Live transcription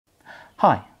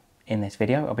Hi, in this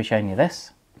video I'll be showing you this.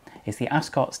 It's the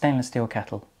Ascot stainless steel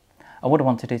kettle. And what I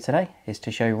want to do today is to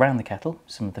show you around the kettle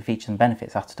some of the features and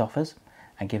benefits that it offers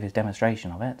and give you a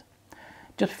demonstration of it.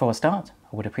 Just before I start,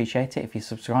 I would appreciate it if you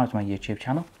subscribe to my YouTube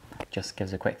channel. Just give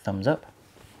us a quick thumbs up.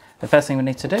 The first thing we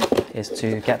need to do is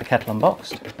to get the kettle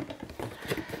unboxed.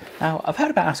 Now, I've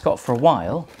heard about Ascot for a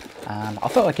while and I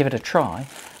thought I'd give it a try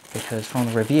because from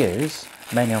the reviews,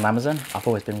 mainly on Amazon, I've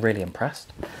always been really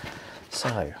impressed.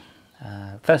 So,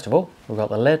 first of all, we've got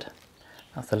the lid.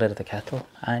 That's the lid of the kettle,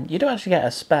 and you do actually get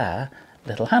a spare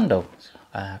little handle.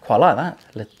 Quite like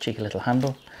that, cheeky little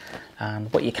handle.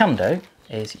 And what you can do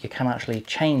is you can actually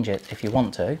change it if you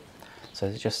want to. So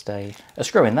there's just a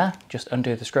screw in there, just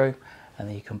undo the screw, and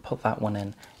then you can put that one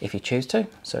in if you choose to.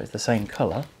 So it's the same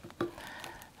colour.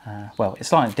 Well, it's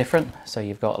slightly different, so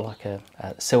you've got like a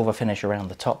silver finish around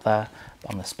the top there.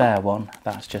 But on the spare one,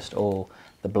 that's just all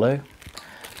the blue.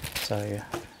 So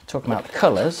talking about the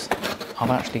colours, I've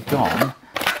actually gone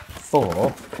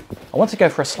for, I want to go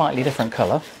for a slightly different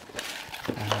colour.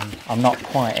 I'm not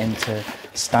quite into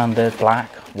standard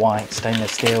black, white,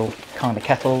 stainless steel kind of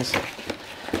kettles.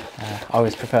 I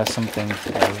always prefer something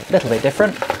a little bit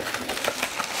different.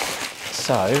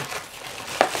 So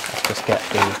let's just get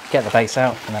the base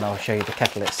out and then I'll show you the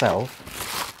kettle itself.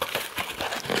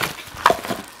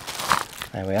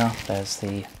 There we are, there's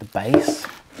the base.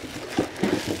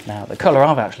 Now the colour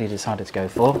I've actually decided to go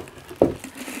for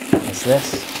is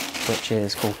this, which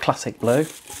is called Classic Blue.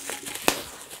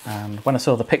 And when I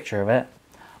saw the picture of it,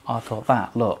 I thought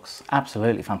that looks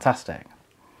absolutely fantastic.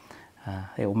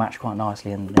 It will match quite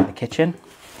nicely in the kitchen.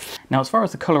 Now as far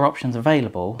as the colour options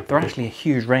available, there are actually a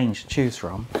huge range to choose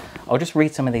from. I'll just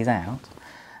read some of these out.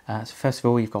 So first of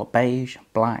all, you've got beige,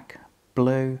 black,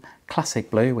 blue,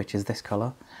 classic blue, which is this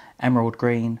colour, emerald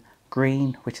green,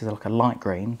 green, which is like a light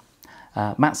green,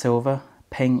 matte silver,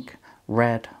 pink,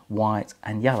 red, white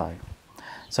and yellow.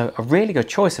 So a really good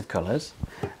choice of colours,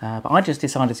 but I just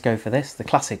decided to go for this, the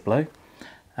classic blue.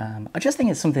 I just think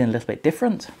it's something a little bit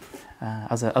different.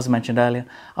 As I mentioned earlier,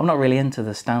 I'm not really into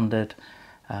the standard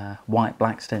white,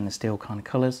 black, stainless steel kind of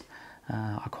colours.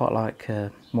 I quite like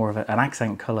more of an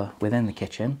accent colour within the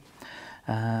kitchen.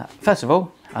 First of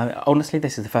all, honestly,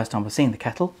 this is the first time I've seen the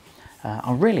kettle.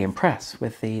 I'm really impressed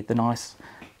with the nice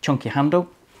chunky handle.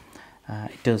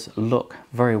 It does look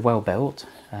very well built.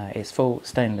 It's full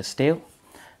stainless steel,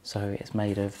 so it's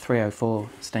made of 304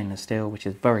 stainless steel, which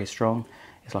is very strong.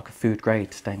 It's like a food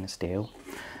grade stainless steel.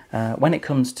 When it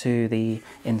comes to the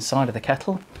inside of the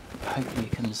kettle, hopefully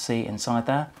you can see inside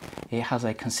there, it has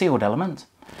a concealed element.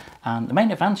 And the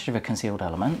main advantage of a concealed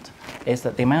element is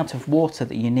that the amount of water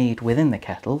that you need within the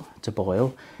kettle to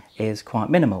boil is quite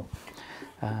minimal.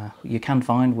 You can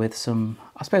find with some,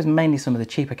 I suppose mainly some of the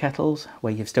cheaper kettles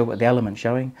where you've still got the element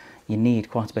showing, you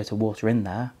need quite a bit of water in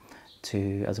there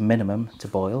as a minimum to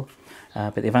boil.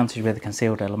 But the advantage with the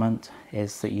concealed element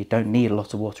is that you don't need a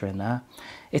lot of water in there.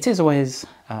 It is always,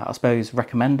 I suppose,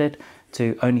 recommended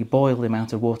to only boil the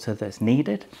amount of water that's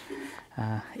needed.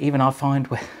 Even I find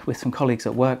with some colleagues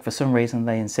at work, for some reason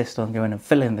they insist on going and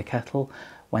filling the kettle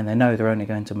when they know they're only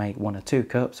going to make 1 or 2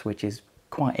 cups, which is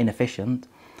quite inefficient.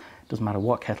 Doesn't matter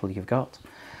what kettle you've got.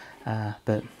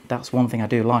 But that's one thing I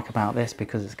do like about this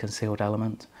because it's a concealed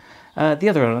element. The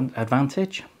other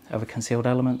advantage of a concealed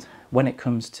element, when it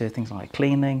comes to things like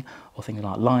cleaning or things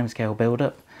like limescale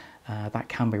buildup, that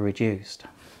can be reduced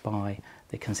by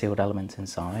the concealed element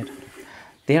inside.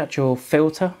 The actual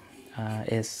filter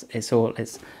it's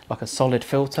like a solid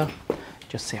filter.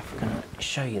 Just see if I can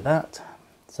show you that.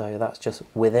 So that's just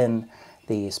within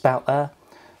the spout there.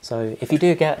 So if you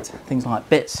do get things like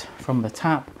bits from the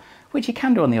tap, which you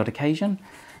can do on the odd occasion,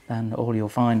 then all you'll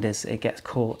find is it gets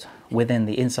caught within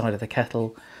the inside of the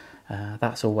kettle.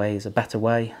 That's always a better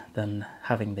way than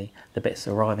having the bits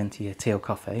arrive into your tea or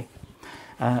coffee.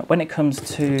 When it comes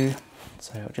to,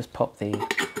 so I'll just pop the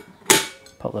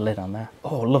lid on there.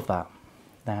 Oh, I love that.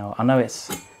 Now I know it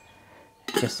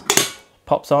just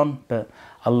pops on, but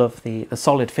I love the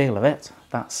solid feel of it.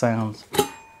 That sounds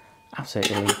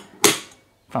absolutely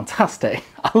fantastic.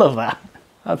 I love that.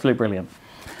 Absolutely brilliant.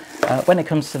 When it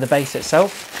comes to the base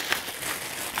itself,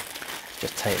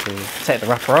 just take the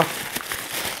wrapper off.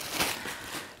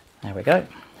 There we go.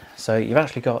 So you've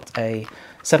actually got a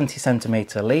 70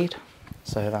 centimetre lead.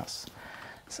 So that's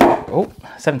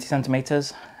 70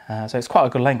 centimetres. So it's quite a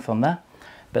good length on there.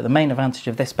 But the main advantage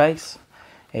of this base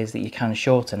is that you can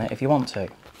shorten it if you want to.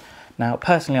 Now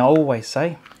personally I always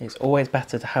say it's always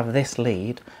better to have this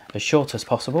lead as short as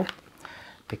possible,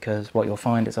 because what you'll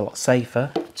find is a lot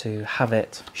safer to have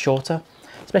it shorter,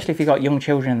 especially if you've got young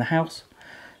children in the house.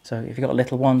 So if you've got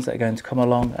little ones that are going to come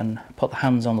along and put the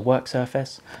hands on the work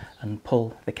surface and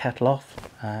pull the kettle off,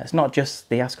 it's not just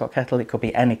the Ascot kettle, it could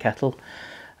be any kettle.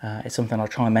 It's something I'll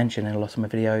try and mention in a lot of my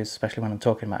videos, especially when I'm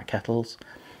talking about kettles,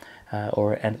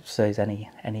 or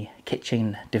any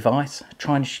kitchen device.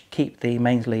 Try and keep the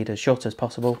mains lead as short as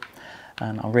possible,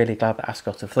 and I'm really glad that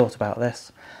Ascot have thought about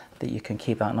this, that you can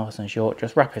keep that nice and short.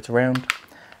 Just wrap it around,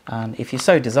 and if you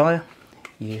so desire,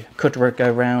 you could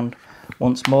go round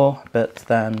once more, but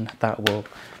then that will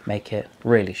make it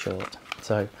really short.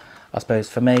 So I suppose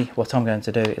for me, what I'm going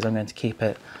to do is I'm going to keep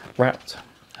it wrapped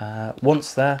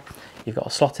once there. You've got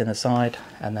a slot in the side,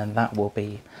 and then that will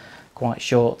be quite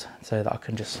short so that I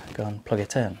can just go and plug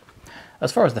it in.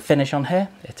 As far as the finish on here,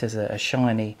 it is a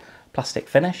shiny plastic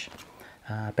finish,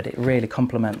 but it really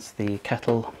complements the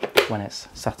kettle when it's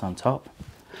sat on top.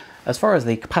 As far as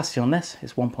the capacity on this,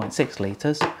 it's 1.6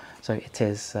 litres. So it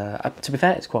is, to be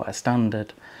fair, it's quite a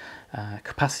standard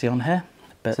capacity on here.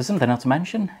 But there's something else to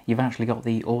mention. You've actually got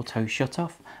the auto shut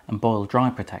off and boil dry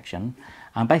protection.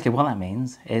 And basically what that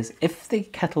means is if the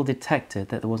kettle detected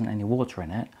that there wasn't any water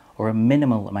in it, or a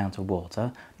minimal amount of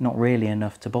water, not really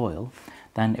enough to boil,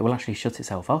 then it will actually shut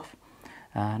itself off.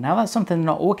 Now that's something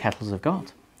not all kettles have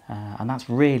got, and that's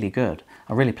really good.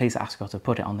 I'm really pleased that Ascot have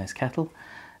put it on this kettle.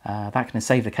 That can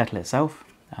save the kettle itself.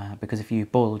 Because if you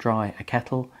boil dry a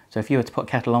kettle, so if you were to put a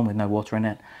kettle on with no water in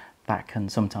it, that can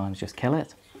sometimes just kill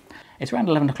it. It's around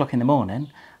 11 o'clock in the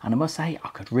morning, and I must say I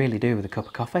could really do with a cup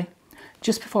of coffee.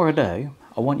 Just before I do,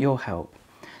 I want your help,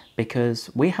 because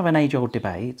we have an age-old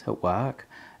debate at work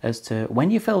as to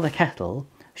when you fill the kettle,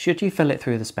 should you fill it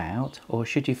through the spout or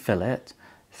should you fill it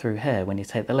through here when you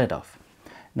take the lid off?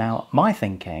 Now my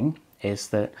thinking is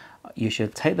that you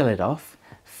should take the lid off,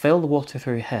 fill the water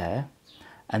through here,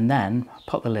 and then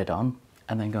put the lid on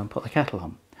and then go and put the kettle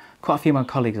on. Quite a few of my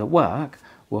colleagues at work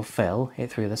will fill it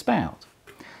through the spout.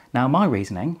 Now my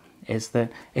reasoning is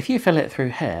that if you fill it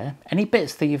through here, any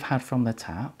bits that you've had from the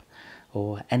tap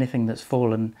or anything that's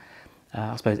fallen,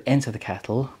 I suppose, into the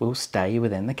kettle will stay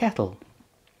within the kettle.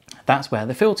 That's where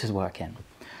the filters work in.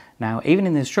 Now even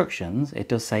in the instructions it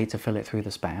does say to fill it through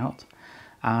the spout,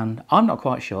 and I'm not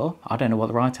quite sure, I don't know what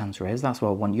the right answer is. That's why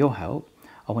I want your help.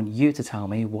 I want you to tell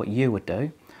me what you would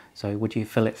do. So would you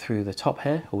fill it through the top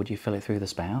here, or would you fill it through the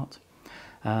spout?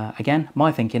 Again,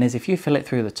 my thinking is if you fill it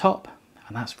through the top,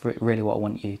 and that's really what I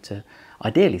want you to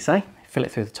ideally say, fill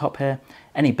it through the top here,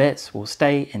 any bits will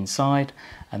stay inside,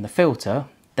 and the filter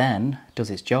then does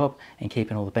its job in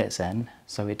keeping all the bits in,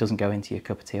 so it doesn't go into your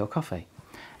cup of tea or coffee.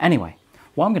 Anyway,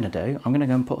 what I'm going to do, I'm going to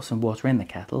go and put some water in the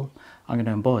kettle. I'm going to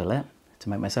go and boil it to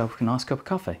make myself a nice cup of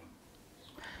coffee.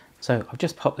 So I've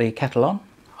just popped the kettle on.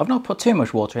 I've not put too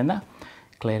much water in there.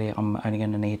 Clearly I'm only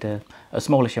going to need a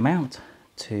smallish amount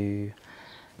to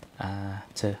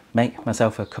make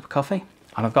myself a cup of coffee.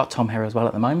 And I've got Tom here as well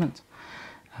at the moment.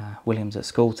 William's at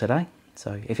school today.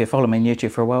 So if you follow me on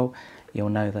YouTube for a while, you'll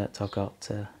know that I've got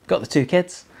the two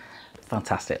kids.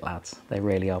 Fantastic lads. They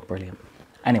really are brilliant.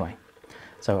 Anyway,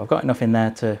 so I've got enough in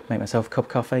there to make myself a cup of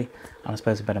coffee, and I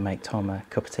suppose I better make Tom a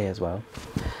cup of tea as well.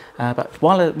 But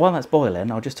while that's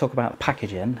boiling, I'll just talk about the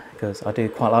packaging, because I do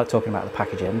quite like talking about the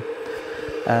packaging.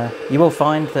 You will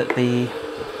find that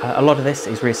a lot of this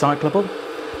is recyclable.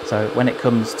 So when it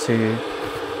comes to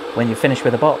when you finish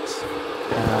with a box,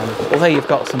 although you've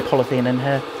got some polythene in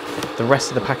here, the rest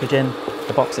of the packaging,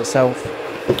 the box itself,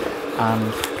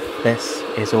 and this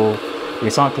is all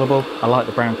recyclable. I like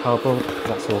the brown cardboard,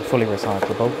 that's all fully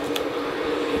recyclable.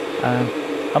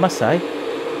 I must say,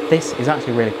 this is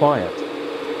actually really quiet.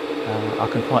 I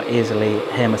can quite easily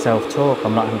hear myself talk.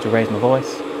 I'm not having to raise my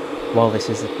voice while this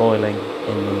is boiling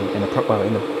in the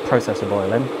process of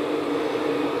boiling.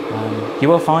 You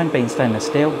will find, being stainless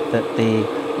steel, that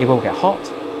it will get hot,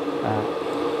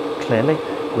 clearly,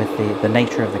 with the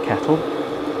nature of the kettle.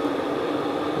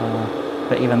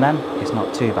 But even then, it's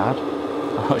not too bad.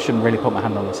 I shouldn't really put my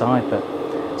hand on the side, but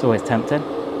it's always tempting.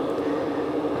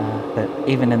 But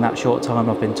even in that short time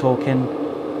I've been talking,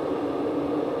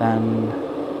 then,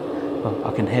 well,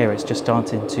 I can hear it's just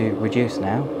starting to reduce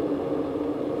now.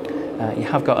 You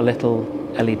have got a little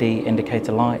LED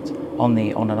indicator light on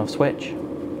the on and off switch.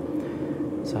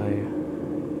 So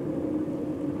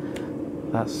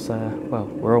that's, well,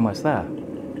 we're almost there.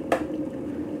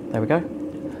 There we go.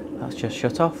 That's just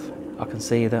shut off. I can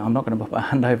see that I'm not going to put my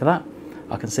hand over that.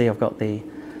 I can see I've got the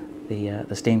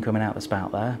steam coming out the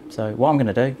spout there. So what I'm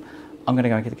going to do, I'm going to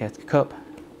go and get a cup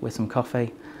with some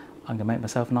coffee. I'm going to make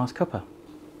myself a nice cuppa.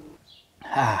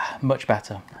 Ah, much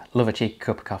better. Love a cheeky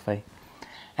cup of coffee.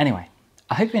 Anyway,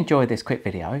 I hope you enjoyed this quick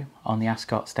video on the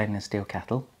Ascot stainless steel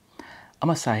kettle. I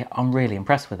must say, I'm really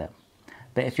impressed with it.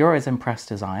 But if you're as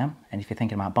impressed as I am, and if you're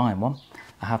thinking about buying one,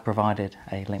 I have provided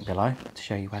a link below to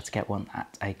show you where to get one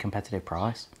at a competitive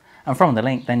price. And from the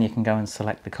link, then you can go and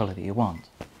select the colour that you want.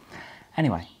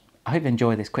 Anyway, I hope you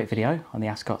enjoyed this quick video on the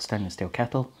Ascot stainless steel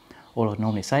kettle. All I'd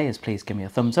normally say is please give me a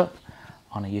thumbs up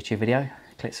on a YouTube video,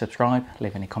 click subscribe,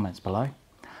 leave any comments below.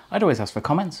 I'd always ask for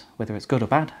comments, whether it's good or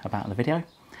bad, about the video.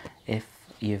 If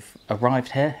you've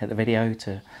arrived here at the video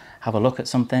to have a look at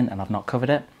something and I've not covered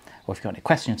it, or if you've got any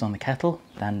questions on the kettle,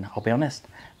 then I'll be honest,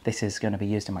 this is going to be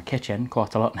used in my kitchen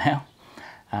quite a lot now.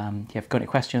 If you've got any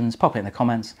questions, pop it in the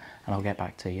comments and I'll get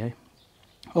back to you.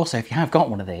 Also, if you have got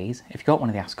one of these, if you've got one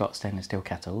of the Ascot stainless steel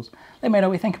kettles, let me know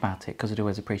what you think about it, because I'd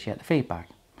always appreciate the feedback.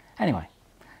 Anyway,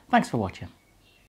 thanks for watching.